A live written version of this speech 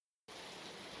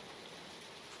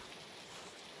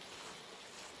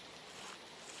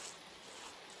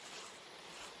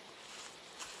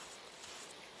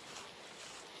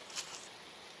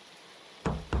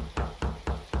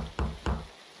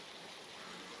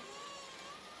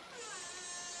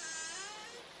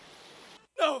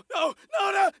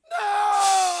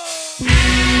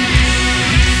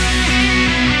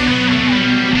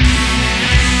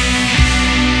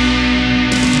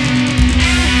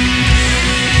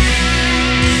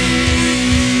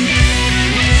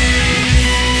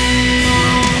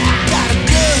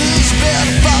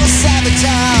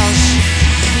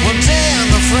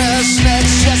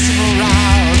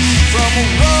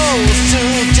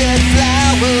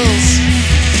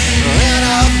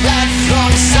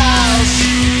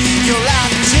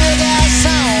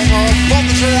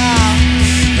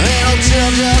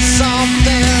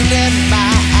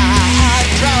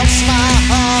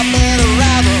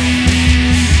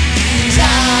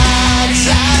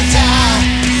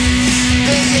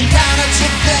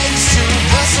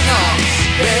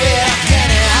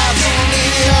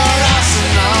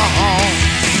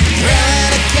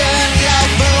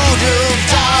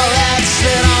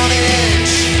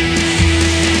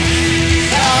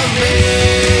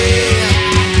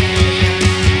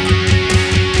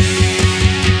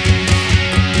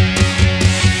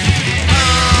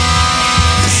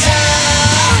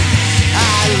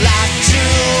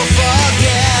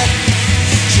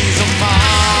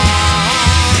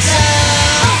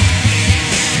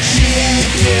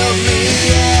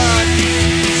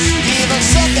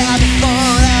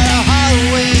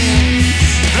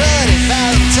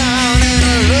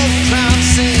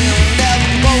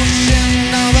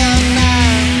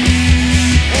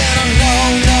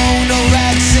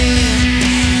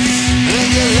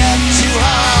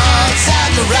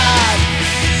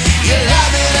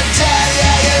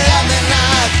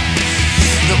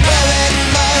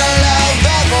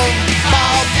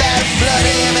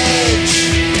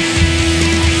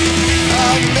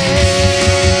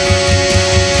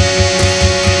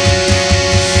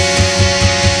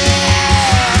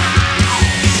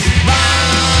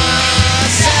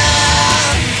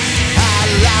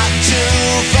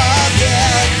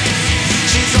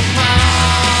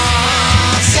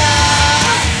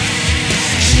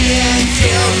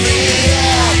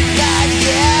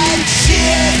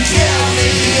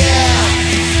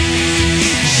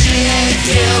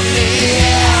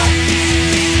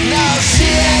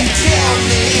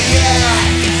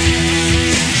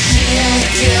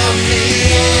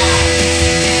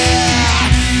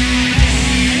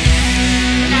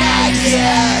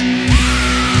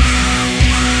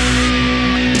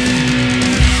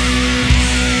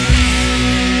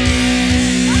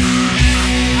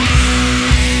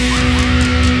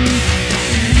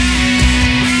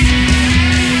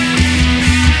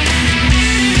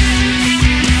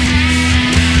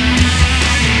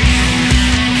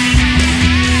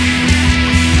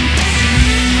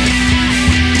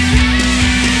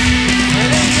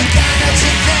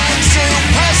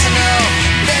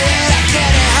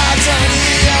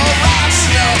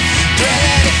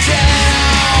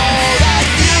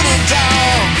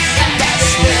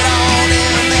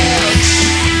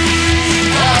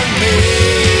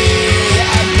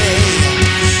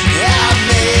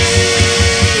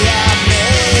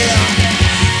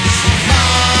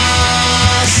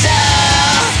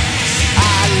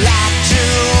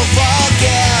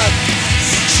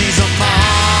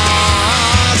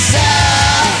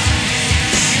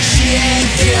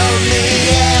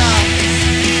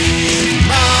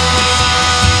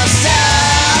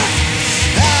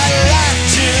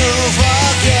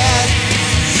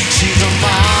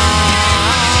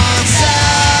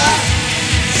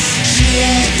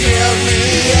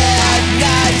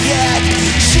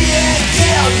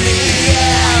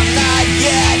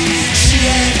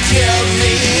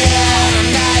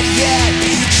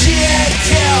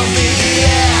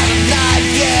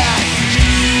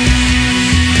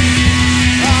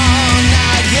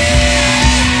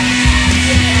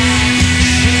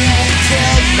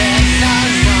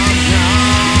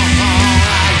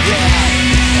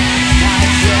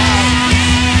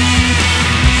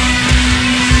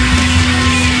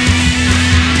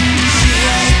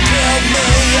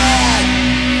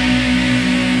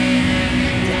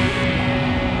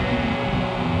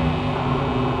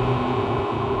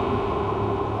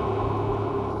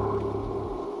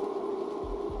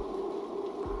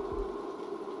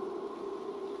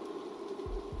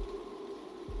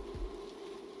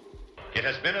It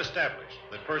has been established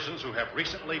that persons who have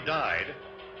recently died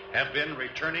have been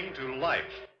returning to life.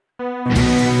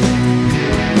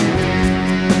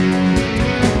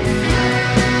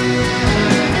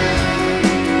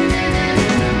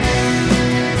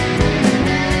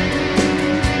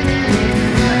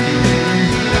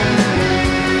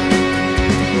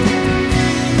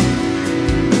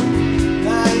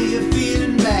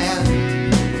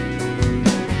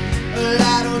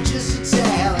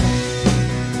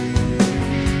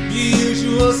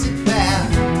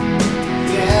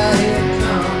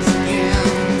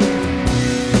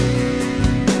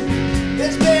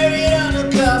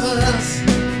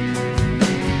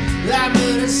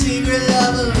 Secret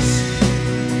lovers,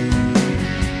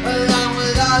 along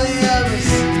with all the others.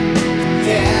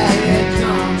 Yeah, here it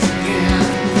comes again.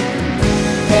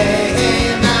 Hey,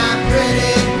 hey, my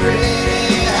pretty,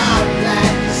 pretty hot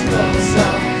black skull, so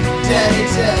dirty,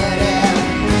 dirty.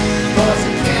 Boys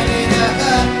are candy to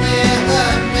hurt me,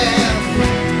 hurt me.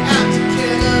 Out to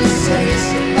kill us, say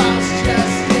some false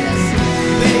justice.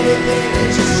 Baby, baby,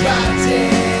 just right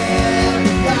in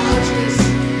gorgeous.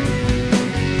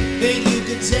 Think you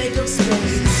could take up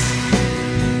space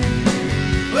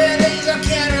where things I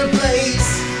can't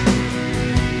replace.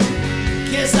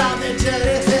 Kiss off their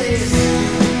dirty face.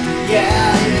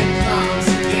 Yeah, here it comes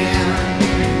again.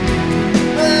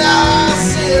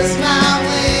 Lost is my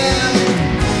win.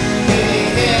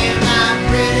 Hey, hey, my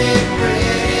pretty,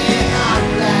 pretty hot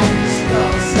black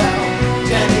skull, so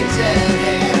dirty,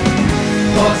 dirty.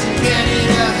 Boys are candy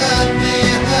to hurt me,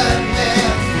 hurt me.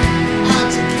 Out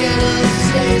to kill us,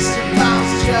 taste of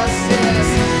false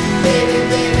justice. Baby,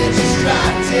 baby, just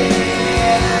drop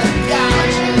dead,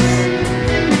 gorgeous.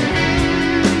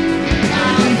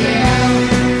 Oh yeah.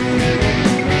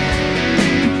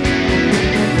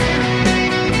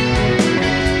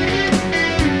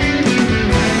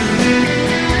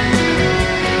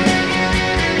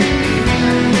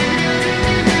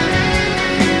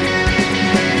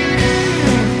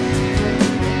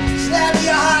 Slap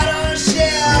your heart on a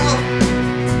shell.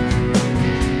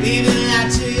 Even that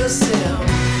to yourself.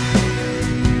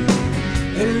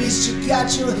 At least you got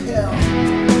your help.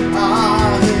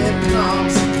 Oh, here it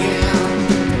comes again.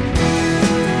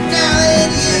 Now it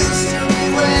used to be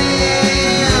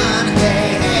when.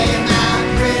 Hey, hey, my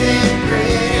pretty,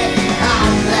 pretty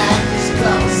hot black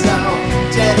skull, so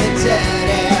dirty,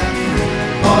 dirty.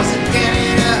 Boys are candy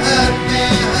to hurt me,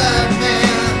 hurt me.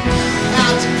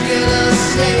 Out to kill us,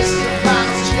 taste of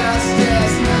false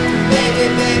justice. Baby,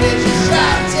 baby, just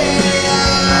drop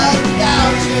dead,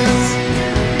 gorgeous.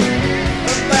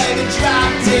 Oh, baby,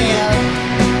 drop dead.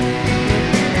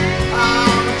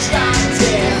 Oh, drop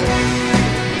dead.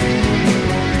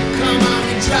 Come on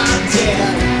and drop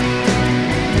dead.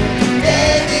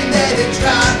 Baby, baby,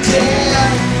 drop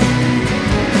dead.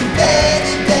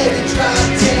 Baby, baby, drop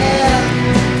dead.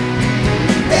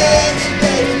 Baby,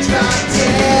 baby, drop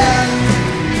dead.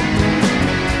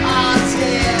 Oh,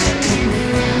 dead.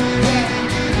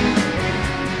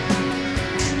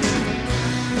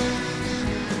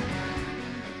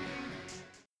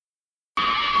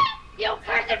 You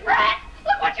cursed brat!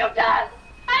 Look what you've done!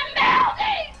 I'm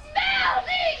melting!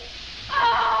 Melting!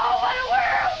 Oh, what a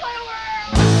world! What a world!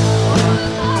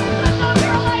 Oh, a little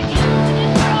girl like you to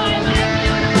destroy my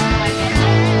beautiful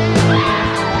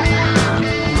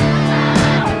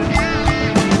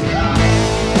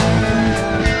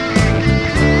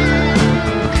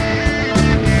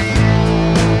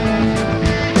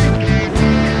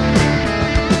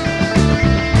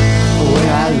When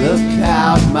I look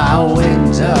out my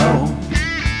window,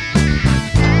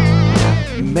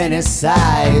 many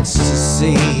sights to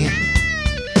see.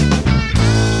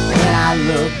 When I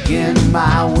look in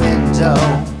my window,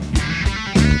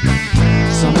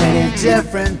 so many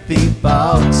different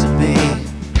people to be.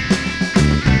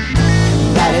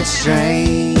 That it's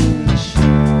strange,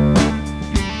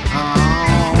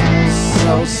 oh,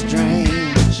 so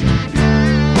strange.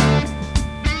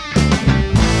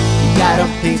 You gotta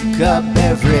pick up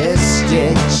every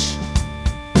stitch.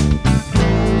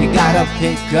 You gotta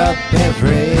pick up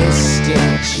every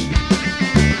stitch.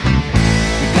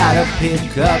 You gotta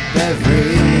pick up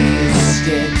every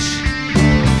stitch.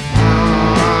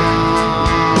 Oh,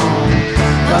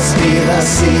 must be the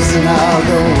season of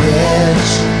the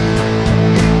witch.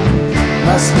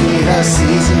 Must be the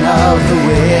season of the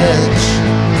witch.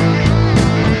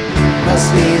 Must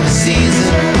be the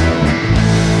season.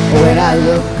 When I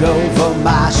look over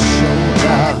my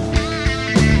shoulder,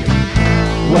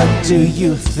 what do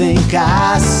you think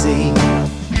I see?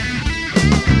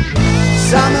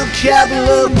 Someone kept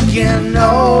looking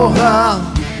over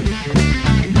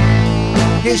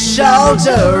his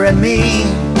shoulder at me.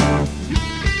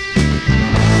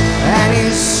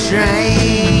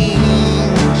 strange.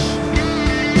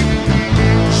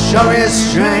 Sure is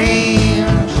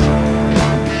strange.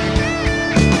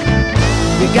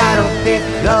 You gotta pick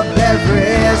up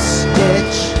every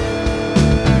stitch.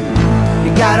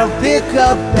 You gotta pick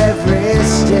up every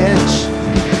stitch.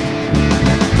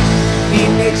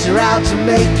 Phoenix are out to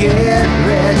make it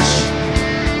rich.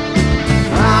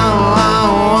 Oh,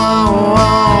 oh, oh,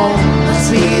 oh.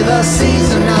 Must be the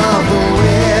season of the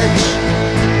witch.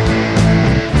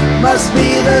 Must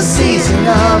be the season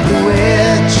of the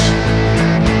witch.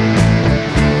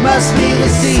 Must be the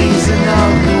season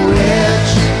of the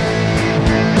witch.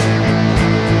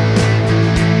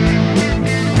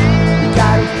 You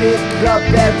gotta pick up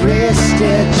every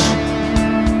stitch.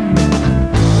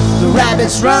 The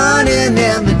rabbit's running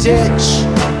in the ditch.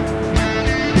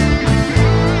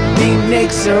 Phoenix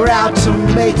are out to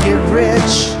make it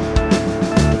rich.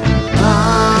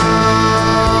 Oh,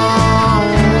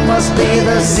 must be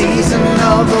the season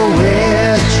of the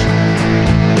witch.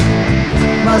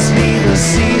 Must be the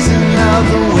season of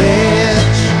the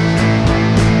witch.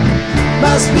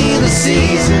 Must be the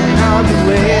season of the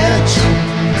witch.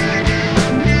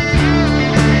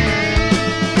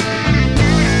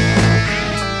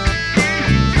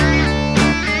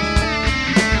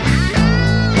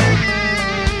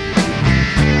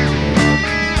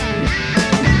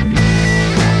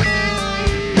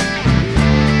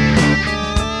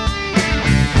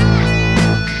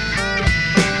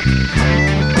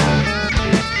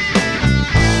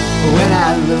 When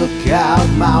I look out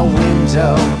my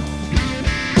window,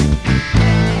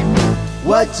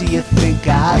 what do you think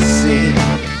I see?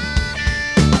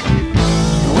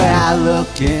 When I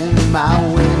look in my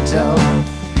window,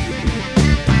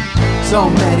 so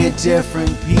many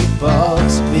different people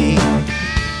to be.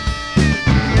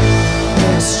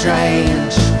 It's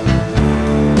strange,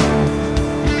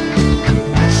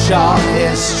 sure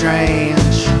is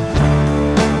strange.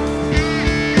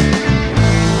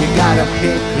 You gotta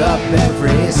pick up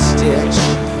every stitch.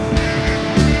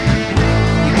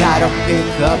 You gotta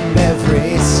pick up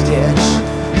every stitch.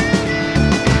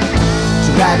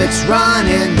 Two rabbits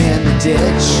running in the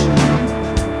ditch.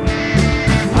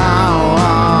 Oh,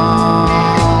 oh,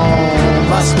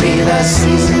 must be the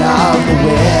season of the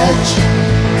witch.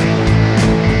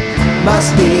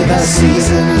 Must be the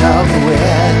season of the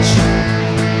witch.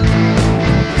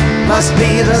 Must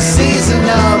be the season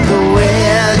of the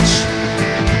witch.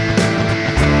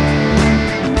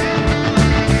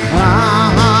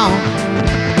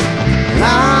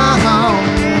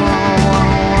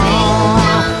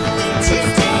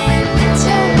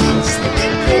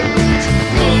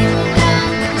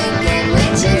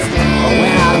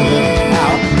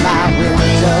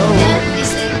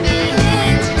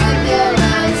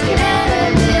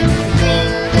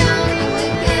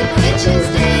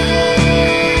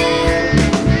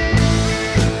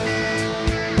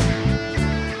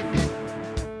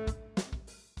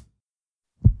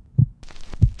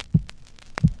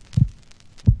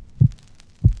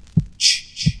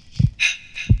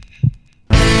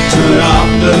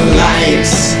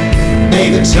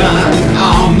 Baby, turn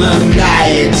on the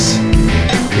lights.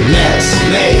 Let's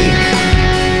make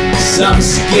some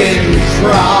skin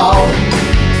crawl.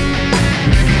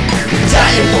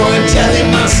 Dying for a telly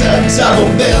monster, double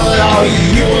bill. Oh,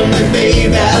 you and me,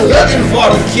 baby, looking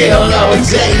for a kill. Oh, a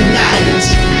day and night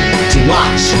to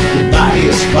watch the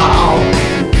bodies fall.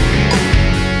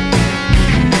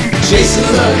 Jason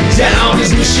looked down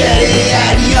his machete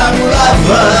at young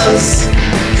lovers.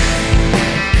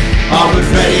 Oh, but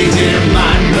Freddy didn't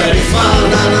mind bloody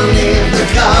fun underneath the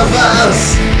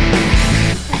covers.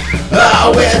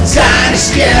 Oh, we're trying to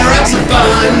scare up some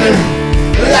fun,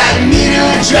 like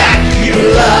Nina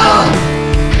Dracula.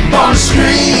 Born to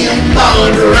scream,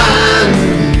 born to run,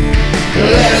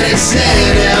 living in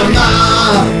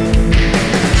cinema.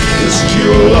 Let's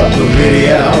cue up the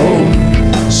video,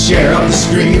 share up the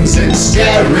screams in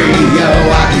stereo.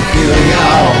 I can feel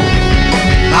your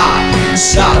heart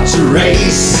start to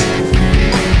race.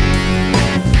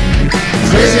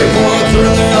 Crazy for a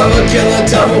thriller of a killer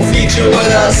double feature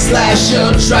with a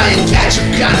slasher. Try and catch a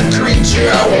kind of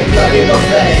creature. Oh, a bloody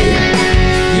buffet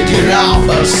you can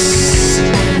almost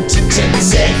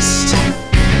taste.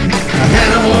 A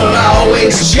animal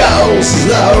always chose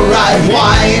the right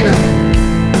wine.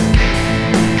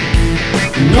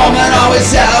 Norman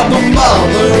always had the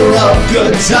mother of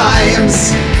good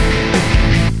times.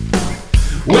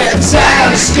 We're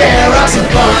trying to scare up some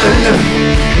fun,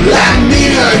 like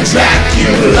Nina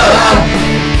Dracula.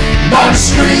 Born to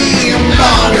scream,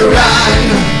 born to run,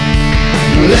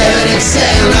 living in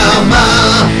cinema.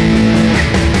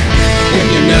 If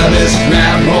you nervous,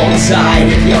 grab hold tight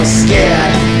if you're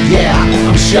scared. Yeah,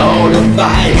 I'm sure to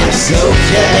fight, it's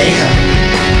okay.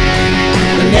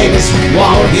 The neighbors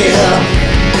won't hear.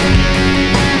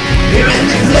 Here in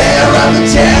the glare of the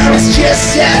terror, it's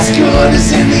just as good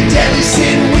as in the deadly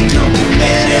sin we can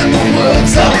commit in the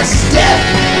woods of a step.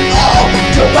 Oh,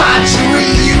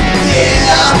 debauchery, you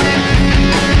fear.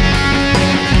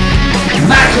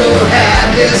 Michael had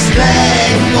this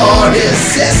thing for his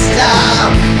sister.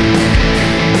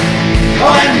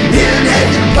 Oh, and Ben had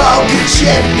to poke a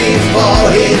chick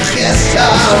before he kissed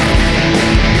her.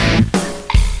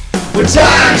 We're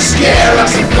trying to scare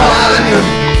us some fun,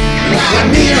 like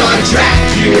me on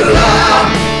Dracula.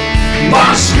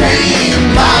 Born to scream,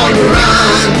 born to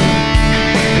run,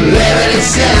 living in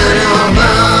cinema.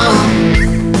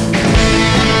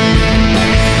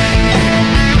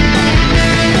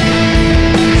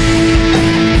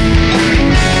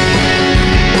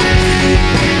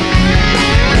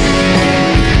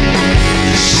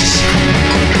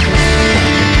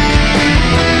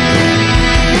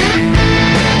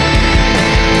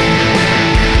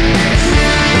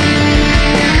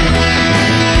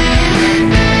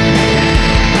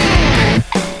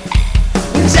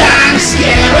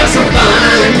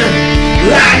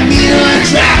 Like me and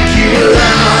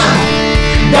Dracula,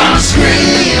 born to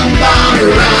scream, born to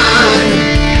run,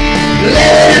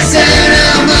 living in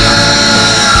cinema,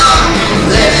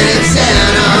 living in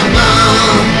cinema,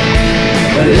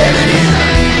 living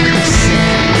in cinema.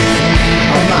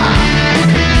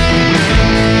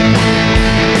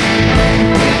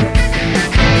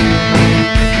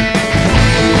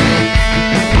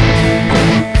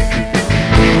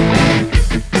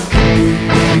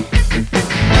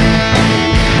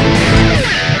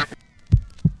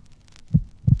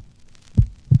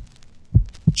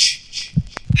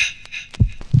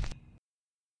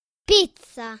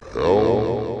 Pizza.